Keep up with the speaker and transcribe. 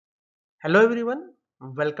Hello everyone,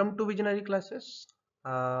 welcome to Visionary Classes.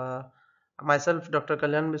 Uh, Myself Dr.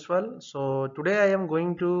 Kalyan Biswal. So today I am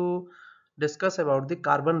going to discuss about the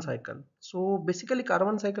carbon cycle. So basically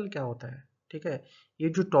carbon cycle क्या होता है, ठीक है। ये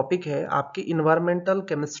जो topic है आपके इन्वायरमेंटल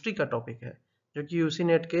केमिस्ट्री का टॉपिक है, जो कि यूसी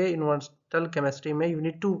नेट के इन्वायरमेंटल केमिस्ट्री में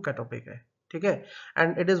यूनिट 2 का टॉपिक है, ठीक है।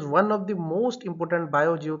 And it is one of the most important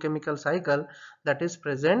biogeochemical cycle that is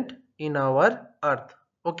present in our earth.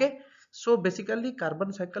 Okay, so basically carbon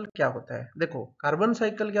cycle क्या होता है। देखो कार्बन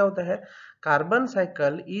साइकिल क्या होता है। Carbon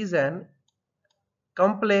cycle is an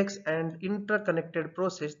complex and interconnected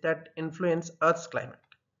process that influence Earth's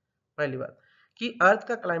climate। पहली बात कि अर्थ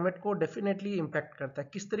का क्लाइमेट को डेफिनेटली इंपैक्ट करता है।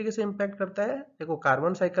 किस तरीके से इंपैक्ट करता है, देखो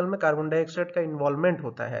कार्बन साइकिल में कार्बन डाइऑक्साइड का इन्वॉल्वमेंट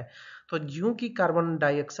होता है। तो ज्यों की कार्बन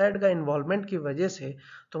डाइऑक्साइड का इन्वॉल्वमेंट की वजह से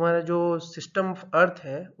तुम्हारा जो सिस्टम ऑफ अर्थ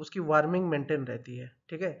है उसकी वार्मिंग मेंटेन रहती है,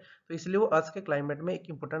 ठीक है। तो इसलिए वो अर्थ के क्लाइमेट में एक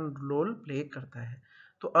इंपॉर्टेंट रोल प्ले करता है।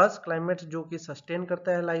 तो अर्थ क्लाइमेट जो कि सस्टेन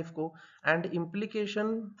करता है लाइफ को and implication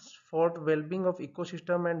for wellbeing of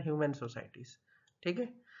ecosystem and human societies, ठीक है।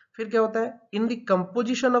 फिर क्या होता है, in the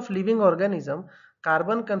composition of living organism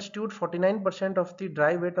carbon constitute 49% of the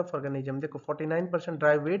dry weight of organism. देखो 49%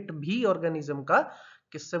 ड्राई वेट भी ऑर्गेनिज्म का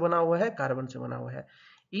किससे बना हुआ है, कार्बन से बना हुआ है।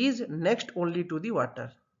 Is next only to the water.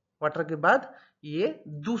 Water के बाद ये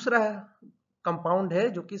दूसरा कंपाउंड है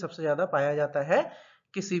जो कि सबसे ज्यादा पाया जाता है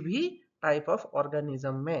किसी भी टाइप ऑफ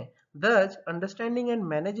ऑर्गेनिज्म में। Thus, understanding and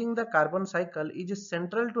managing the carbon cycle is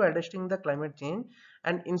central to addressing the climate change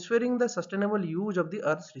and ensuring the sustainable use of the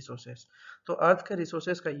Earth's resources। तो अर्थ के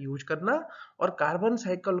रिसोर्सेज का यूज करना और कार्बन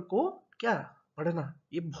साइकिल को क्या पढ़ना,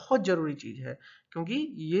 ये बहुत जरूरी चीज है, क्योंकि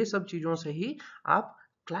ये सब चीजों से ही आप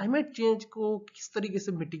क्लाइमेट चेंज को किस तरीके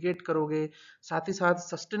से मिटिगेट करोगे, साथ ही साथ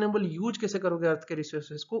सस्टेनेबल यूज कैसे करोगे अर्थ के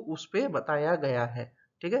रिसोर्सेज को, उस पे बताया गया है,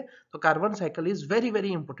 ठीक है। तो carbon cycle is very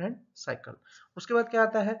very important cycle. उसके बाद क्या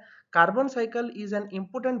आता है, carbon cycle is an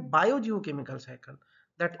important biogeochemical cycle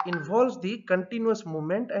that involves the continuous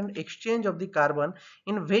movement and exchange of the carbon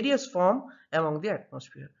in various form among the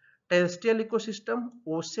atmosphere। Terrestrial ecosystem,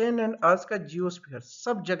 ocean and earth का geosphere,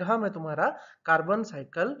 सब जगह में तुम्हारा कार्बन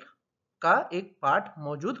साइकिल का एक part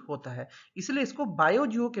मौजूद होता है, इसलिए इसको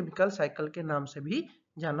बायोजियोकेमिकल साइकिल के नाम से भी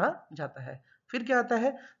जाना जाता है। फिर क्या आता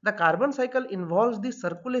है, the carbon cycle involves the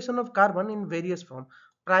circulation of carbon in various form,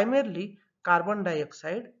 primarily carbon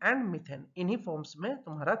dioxide and methane, इन्हीं फॉर्म्स में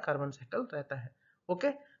तुम्हारा कार्बन साइकिल रहता है। ओके,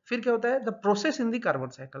 फिर क्या होता है, the process in the carbon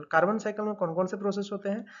cycle. Carbon cycle में कौन कौन से प्रोसेस होते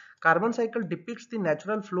हैं। Carbon cycle depicts the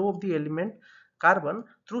natural flow of the element carbon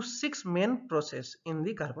through 6 main process in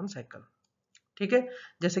the carbon cycle, ठीक है।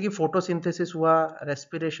 जैसे कि फोटोसिंथेसिस हुआ,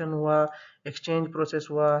 रेस्पिरेशन हुआ, एक्सचेंज प्रोसेस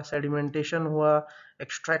हुआ, सेडिमेंटेशन हुआ,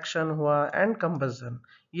 एक्सट्रैक्शन हुआ एंड कंबसन।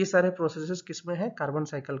 ये सारे प्रोसेसेस किसमें है, कार्बन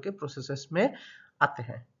साइकिल के प्रोसेसेस में आते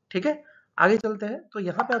हैं, ठीक है। आगे चलते हैं, तो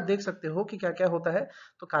यहाँ पे आप देख सकते हो कि क्या क्या होता है।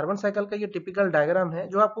 तो कार्बन साइकिल का ये टिपिकल डायग्राम है,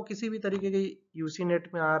 जो आपको किसी भी तरीके के यूसी नेट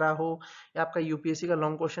में आ रहा हो या आपका यूपीएससी का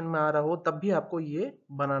लॉन्ग क्वेश्चन में आ रहा हो, तब भी आपको ये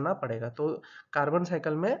बनाना पड़ेगा। तो कार्बन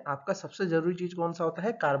साइकिल में आपका सबसे जरूरी चीज कौन सा होता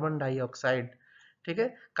है, कार्बन डाइऑक्साइड, ठीक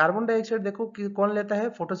है। कार्बन डाइऑक्साइड देखो कि कौन लेता है,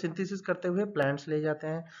 फोटोसिंथेसिस करते हुए प्लांट्स ले जाते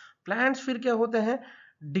हैं। प्लांट्स फिर क्या होते हैं,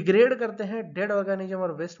 डिग्रेड करते हैं डेड ऑर्गेनिज्म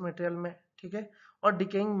और वेस्ट मटेरियल में, ठीक है। और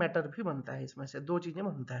डिकेइंग मैटर भी बनता है, इसमें से दो चीजें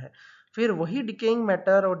बनता है। फिर वही डिकेइंग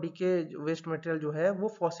मैटर और डिके वेस्ट मटेरियल जो है वो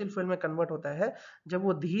फॉसिल फ्यूल में कन्वर्ट होता है, जब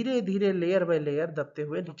वो धीरे धीरे लेयर बाय लेयर दबते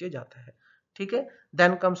हुए नीचे जाता है, ठीक है।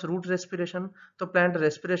 Then comes root respiration. तो प्लांट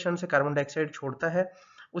रेस्पिरेशन से कार्बन डाइऑक्साइड छोड़ता है,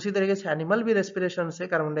 उसी तरीके से एनिमल भी रेस्पिरेशन से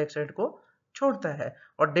कार्बन डाइऑक्साइड को छोड़ता है।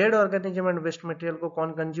 और dead organism and waste material को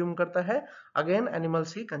कौन कंज्यूम करता है, अगेन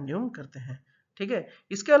एनिमल्स ही कंज्यूम करते हैं, ठीक है।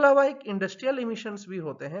 इसके अलावा एक इंडस्ट्रियल इमिशंस भी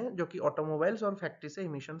होते हैं, जो कि ऑटोमोबाइल्स और फैक्ट्री से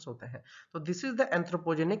इमिशंस होते हैं। तो this is the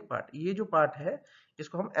anthropogenic part. ये जो पार्ट है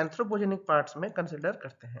इसको हम एंथ्रोपोजेनिक पार्ट्स में कंसिडर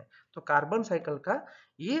करते हैं। तो कार्बन साइकिल का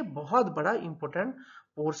ये बहुत बड़ा इंपॉर्टेंट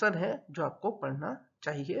पोर्शन है जो आपको पढ़ना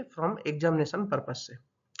चाहिए फ्रॉम एग्जामिनेशन पर्पज से,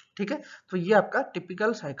 ठीक है। तो ये आपका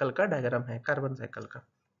टिपिकल साइकिल का डायग्राम है कार्बन साइकिल का।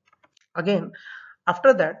 अगेन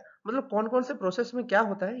आफ्टर दैट, मतलब कौन कौन से प्रोसेस में क्या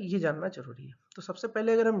होता है ये जानना जरूरी है। तो सबसे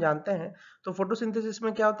पहले अगर हम जानते हैं तो फोटोसिंथेसिस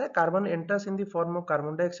में क्या होता है, carbon enters in the form of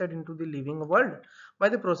carbon dioxide into the living world by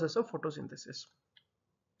the process of photosynthesis,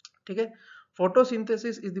 ठीक है।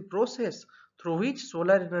 Photosynthesis is the process through which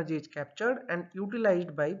solar energy is captured and utilized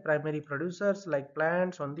by primary producers like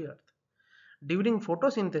plants on the earth। During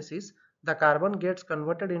photosynthesis, the carbon gets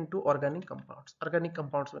converted into organic compounds। Organic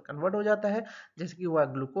compounds में convert हो जाता है, जैसे कि हुआ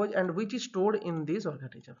glucose, and which is stored in these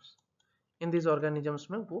organisms। In these organisms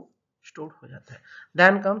में वो stored हो जाता है।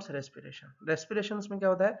 Then comes respiration। Respirations में क्या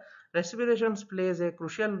होता है, respirations plays a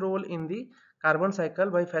crucial role in the carbon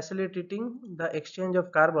cycle by facilitating the exchange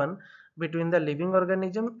of carbon between the living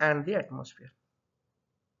organism and the atmosphere.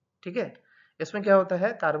 ठीक है, इसमें क्या होता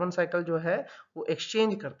है, कार्बन साइकिल जो है वो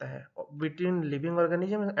एक्सचेंज करता है between living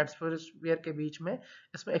organism and atmosphere के बीच में,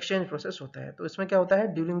 इसमें एक्सचेंज प्रोसेस होता है। तो इसमें क्या होता है,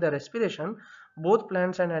 during the respiration both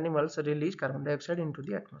plants and animals release carbon dioxide into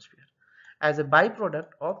the atmosphere as a by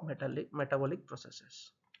product of metabolic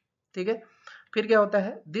processes. ठीक है, फिर क्या होता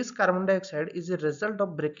है, this carbon dioxide is a result of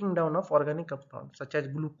breaking down of organic compound such as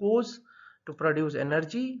glucose to produce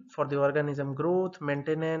energy for the organism growth,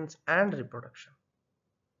 maintenance and reproduction.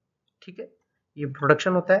 ठीक है, ये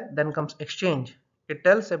production होता है। Then comes exchange, it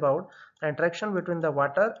tells about the interaction between the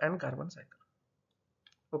water and carbon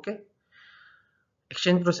cycle. Okay,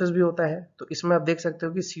 exchange process भी होता है। तो इसमें आप देख सकते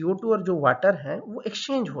हो कि CO2 और जो वाटर है वो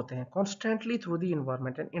एक्सचेंज होते हैं constantly through the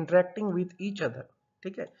environment and interacting with each other.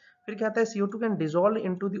 ठीक है, फिर क्या आता है, CO2 can dissolve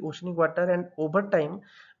into the oceanic water and over time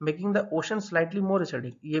making the ocean slightly more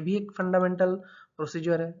acidic. ये भी एक फंडामेंटल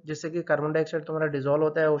प्रोसीजर है, जिससे कि कार्बन डाइऑक्साइड तुम्हारा डिजोल्व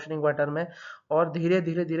होता है ओशनिक वाटर में और धीरे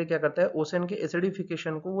धीरे धीरे क्या करता है, ओशन के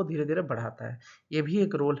एसिडिफिकेशन को वो धीरे धीरे बढ़ाता है। ये भी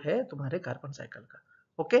एक रोल है तुम्हारे कार्बन साइकिल का।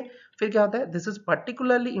 ओके, फिर क्या होता है, this is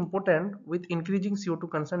particularly important with increasing CO2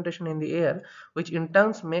 concentration in the air which in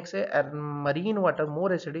turn makes a marine water more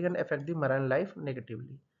acidic and affect the marine life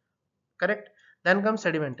negatively. Correct. Then comes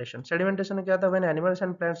sedimentation. Sedimentation में क्या होता है, when animals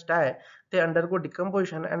and plants die they undergo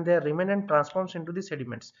decomposition and they remain and transforms into the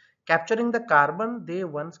sediments capturing the carbon they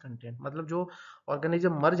once contained। मतलब जो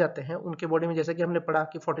organism मर जाते हैं उनके बॉडी में, जैसे कि हमने पढ़ा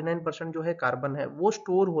कि 49% जो है कार्बन है वो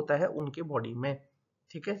स्टोर होता है उनके बॉडी में।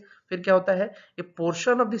 ठीक है, फिर क्या होता है, ए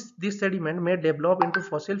पोर्शन ऑफ दिस सेडिमेंट में develop into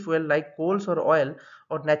fossil fuel like Coles और ऑयल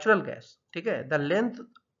और नेचुरल गैस। ठीक है, the length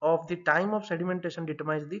of the time of sedimentation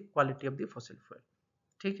determines the quality of the fossil fuel.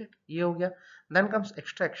 ठीक है, ये हो गया। Then comes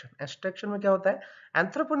extraction. एक्सट्रैक्शन में क्या होता है,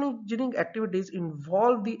 anthropogenic activities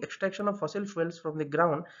involve the extraction of fossil fuels from the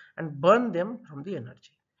ground and burn them from the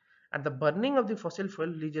energy and the burning of the fossil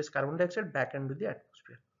fuel releases carbon dioxide back into the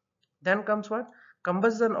atmosphere. Then comes what?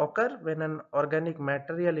 Combustion occur when an organic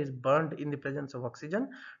material is burned in the presence of oxygen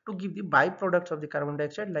to give the byproducts of the carbon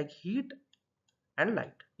dioxide like heat and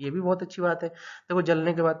light। ये भी बहुत अच्छी बात है। देखो,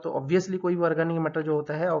 जलने के बाद तो ऑब्वियसली कोई भी ऑर्गेनिक मैटर जो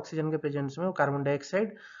होता है ऑक्सीजन के प्रेजेंस में वो कार्बन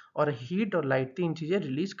डाइऑक्साइड और हीट और लाइट तीन चीजें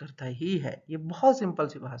रिलीज करता ही है। ये बहुत सिंपल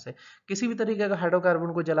सी बात है। किसी भी तरीके का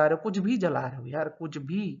हाइड्रोकार्बन को जला रहे हो, कुछ भी जला रहे हो यार, कुछ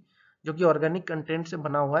भी जो कि ऑर्गेनिक कंटेंट से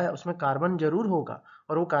बना हुआ है उसमें कार्बन जरूर होगा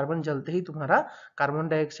और वो कार्बन जलते ही तुम्हारा कार्बन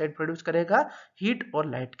डाइऑक्साइड प्रोड्यूस करेगा हीट और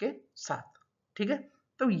लाइट के साथ। ठीक है,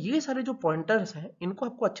 तो ये सारे जो पॉइंटर्स हैं इनको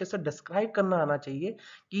आपको अच्छे से डिस्क्राइब करना आना चाहिए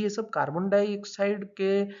कि ये सब कार्बन डाइऑक्साइड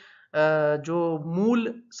के जो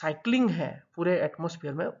मूल साइक्लिंग है पूरे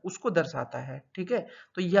एटमॉस्फेयर में उसको दर्शाता है। ठीक है,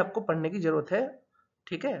 तो ये आपको पढ़ने की जरूरत है।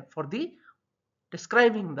 ठीक है, for the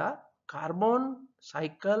describing the carbon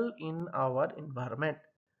cycle in our environment.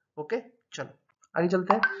 Okay, चलो आगे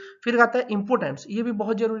चलते हैं। फिर आता है इंपोर्टेंस। ये भी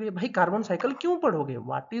बहुत जरूरी है भाई, कार्बन साइकिल क्यों पढ़ोगे,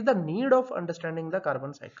 what is the need of understanding the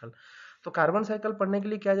carbon cycle. तो कार्बन साइकिल पढ़ने के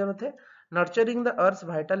लिए क्या जरूरत है, nurturing the earth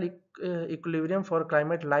vital equilibrium for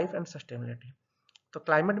climate life and sustainability. तो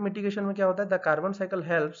क्लाइमेट मिटिगेशन में क्या होता है, the carbon cycle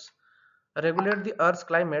helps regulate the earth's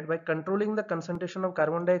climate by controlling the concentration of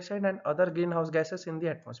carbon dioxide and other greenhouse gases in the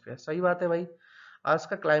atmosphere। सही बात है भाई, अर्थ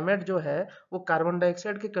का क्लाइमेट जो है वो कार्बन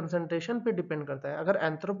डाइऑक्साइड के कंसंट्रेशन पे डिपेंड करता है। अगर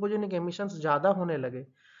एंथ्रोपोजेनिक एमिशंस ज्यादा होने लगे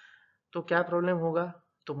तो क्या प्रॉब्लम होगा,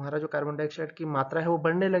 तुम्हारा जो कार्बन डाइऑक्साइड की मात्रा है वो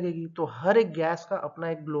बढ़ने लगेगी। तो हर एक गैस का अपना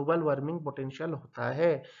एक ग्लोबल वार्मिंग पोटेंशियल होता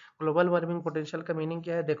है। ग्लोबल वार्मिंग पोटेंशियल का मीनिंग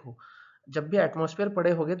क्या है, देखो जब भी एटमॉस्फेयर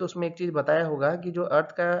पढ़े होगे तो उसमें एक चीज बताया होगा कि जो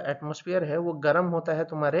अर्थ का एटमॉस्फेयर है वो गर्म होता है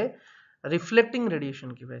तुम्हारे रिफ्लेक्टिंग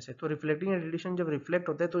रेडिएशन की वजह से। तो रिफ्लेक्टिंग रेडिएशन जब रिफ्लेक्ट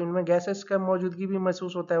होते हैं तो इनमें गैसेस का मौजूदगी भी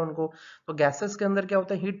महसूस होता है उनको। तो गैसेस के अंदर क्या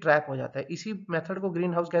होता है, हीट ट्रैप हो जाता है। इसी मेथड को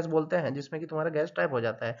ग्रीन हाउस गैस बोलते हैं, जिसमें कि तुम्हारा गैस ट्रैप हो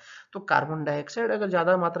जाता है। तो कार्बन डाइऑक्साइड अगर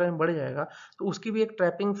ज्यादा मात्रा में बढ़ जाएगा तो उसकी भी एक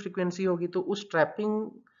ट्रैपिंग फ्रीक्वेंसी होगी, तो उस ट्रैपिंग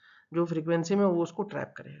जो फ्रीक्वेंसी में वो उसको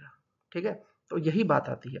ट्रैप करेगा। ठीक है, तो यही बात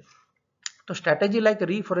आती है। तो strategy like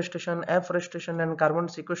reforestation, afforestation and carbon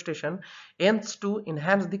sequestration aims to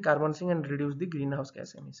enhance the carbon sink and reduce the greenhouse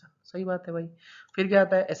gas emission। सही बात है भाई। फिर क्या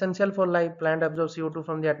आता है, essential for life, plant absorb CO2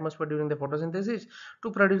 from the atmosphere during the photosynthesis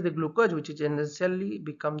to produce the glucose which is essentially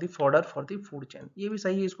become the fodder for the food chain। ये भी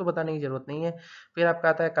सही है, इसको बताने की जरूरत नहीं है। फिर आपका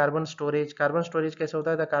आता है कार्बन स्टोरेज। कार्बन स्टोरेज कैसे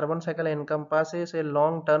होता है, the carbon cycle encompasses a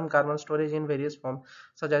long term carbon storage in various forms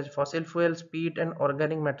such as fossil fuels, peat and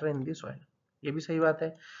organic matter in the soil। ये भी सही बात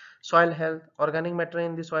है। Soil health, organic matter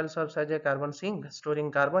in the soil serves as a carbon sink,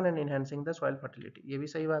 storing carbon and enhancing the soil fertility। ये भी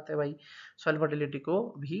सही बात है भाई, soil fertility को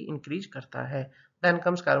भी increase करता है। Then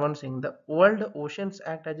comes carbon sink, the world oceans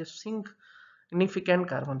act as a sink significant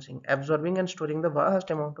carbon sink, absorbing and storing the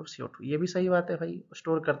vast amount of CO2। ये भी सही बात है भाई,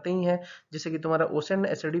 स्टोर करते ही हैं, जिससे कि तुम्हारा ओशन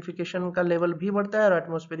एसिडिफिकेशन का लेवल भी बढ़ता है और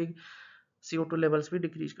एटमॉस्फेरिक CO2 लेवल्स भी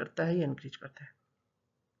डिक्रीज करता है या इंक्रीज करता है।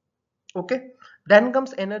 Okay, then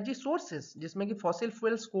comes energy sources, जिसमें कि fossil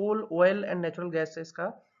fuels, coal, oil and natural gases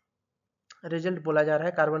का रिजल्ट बोला जा रहा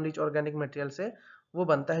है कार्बन रिच ऑर्गेनिक मटेरियल से, वो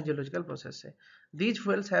बनता है जियोलॉजिकल प्रोसेस से। These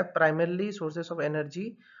fuels have primarily sources of energy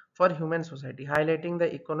for human society, highlighting the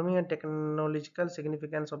economy and technological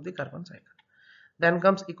significance of the carbon cycle. Then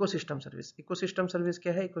comes ecosystem service. Ecosystem service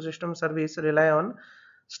क्या है? Ecosystem service rely on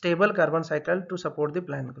stable carbon cycle to support the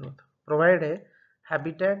plant growth, provide a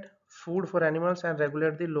habitat, food for animals and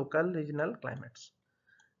regulate the local regional climates.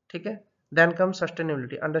 ठीक है, then comes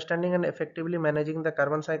sustainability. Understanding and effectively managing the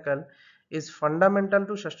carbon cycle is fundamental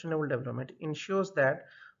to sustainable development. Ensures that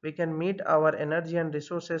we can meet our energy and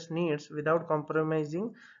resources needs without compromising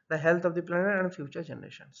the health of the planet and future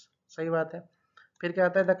generations. सही बात है। फिर क्या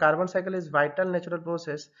आता है? The carbon cycle is vital natural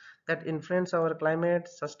process that influence our climate,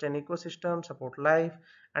 sustain ecosystem, support life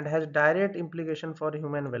and has direct implication for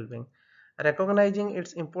human well-being. Recognizing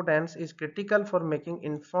its importance is critical for making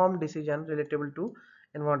informed decisions related to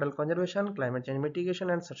environmental conservation, climate change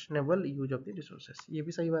mitigation and sustainable use of the resources. ये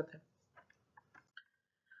भी सही बात है।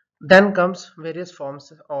 Then comes various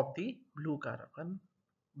forms of the blue carbon,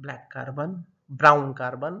 black carbon, brown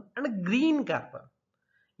carbon and green carbon.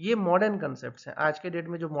 ये modern concept हैं, आज के date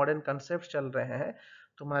में जो मॉडर्न कंसेप्ट चल रहे हैं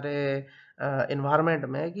तुम्हारे इन्वायरमेंट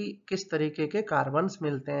में, कि किस तरीके के कार्बन्स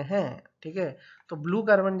मिलते हैं। ठीक है, तो ब्लू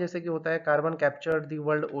कार्बन जैसे कि होता है carbon captured the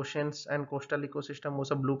world oceans and coastal ecosystem, वो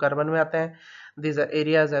सब ब्लू कार्बन में आते हैं। This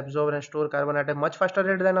areas absorb and store carbon eight a much faster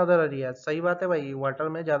rate then other areas. सही बात है भाई, वाटर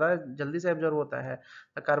में ज्यादा जल्दी से एब्जॉर्ब होता है।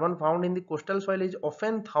 The carbon found in the coastal soil is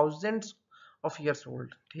often thousands of years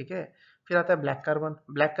old. ठीक है, फिर आता है ब्लैक कार्बन।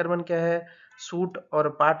 ब्लैक कार्बन क्या है? soot or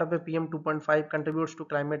part of a PM 2.5 contributes to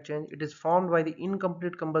climate change. It is formed by the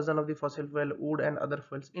incomplete combustion of the fossil fuel, wood and other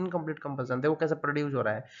fuels. Incomplete combustion, देखो कैसे produce हो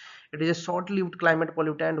रहा है। It is a short-lived climate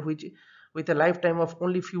pollutant which with a lifetime of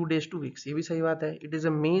only few days to weeks. ये भी सही बात है। It is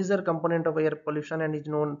a major component of air pollution and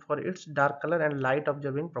is known for its dark color and light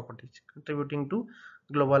absorbing properties, contributing to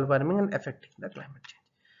global warming and affecting the climate change.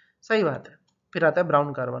 सही बात है। फिर आता है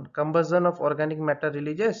brown carbon. Combustion of organic matter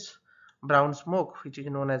releases brown smoke which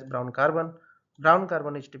is known as brown carbon. Brown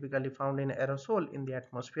carbon is typically found in aerosol in the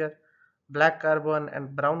atmosphere. Black carbon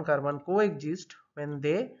and brown carbon coexist when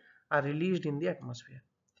they are released in the atmosphere.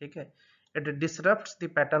 ठीक है, it disrupts the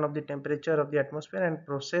pattern of the temperature of the atmosphere and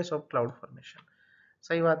process of cloud formation.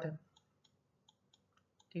 सही बात है।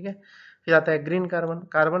 ठीक है, फिर आता है green carbon.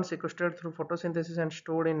 Carbon sequestered through photosynthesis and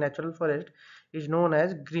stored in natural forest is known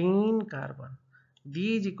as green carbon.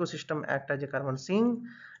 These ecosystem act as a carbon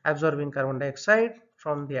sink, absorbing carbon dioxide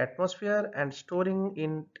from the atmosphere and storing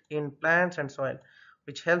it in plants and soil,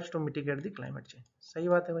 which helps to mitigate the climate change. सही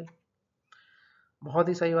बात है भाई, बहुत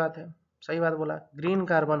ही सही बात है, सही बात बोला। ग्रीन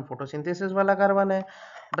कार्बन फोटोसिंथेसिस वाला कार्बन है,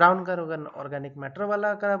 ब्राउन कार्बन ऑर्गेनिक मैटर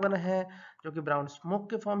वाला कार्बन है जो कि ब्राउन स्मोक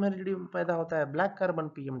के फॉर्म में पैदा होता है। ब्लैक कार्बन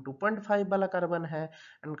PM 2.5 वाला कार्बन है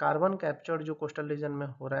एंड कार्बन कैप्चर्ड जो कोस्टल रीजन में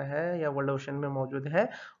हो रहा है या वर्ल्ड ओशन में मौजूद है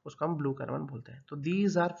उसको हम ब्लू कार्बन बोलते हैं। तो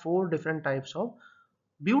these are 4 different types of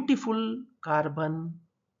beautiful carbon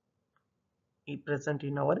present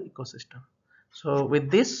in our ecosystem. So with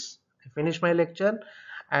this I finish my lecture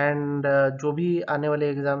and जो भी आने वाले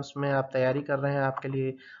एग्जाम्स में आप तैयारी कर रहे हैं आपके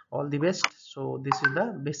लिए all the best. So this is the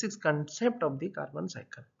basic concept of the carbon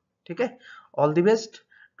cycle. ठीक है, all the best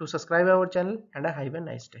to subscribe our channel and have a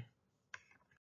nice day.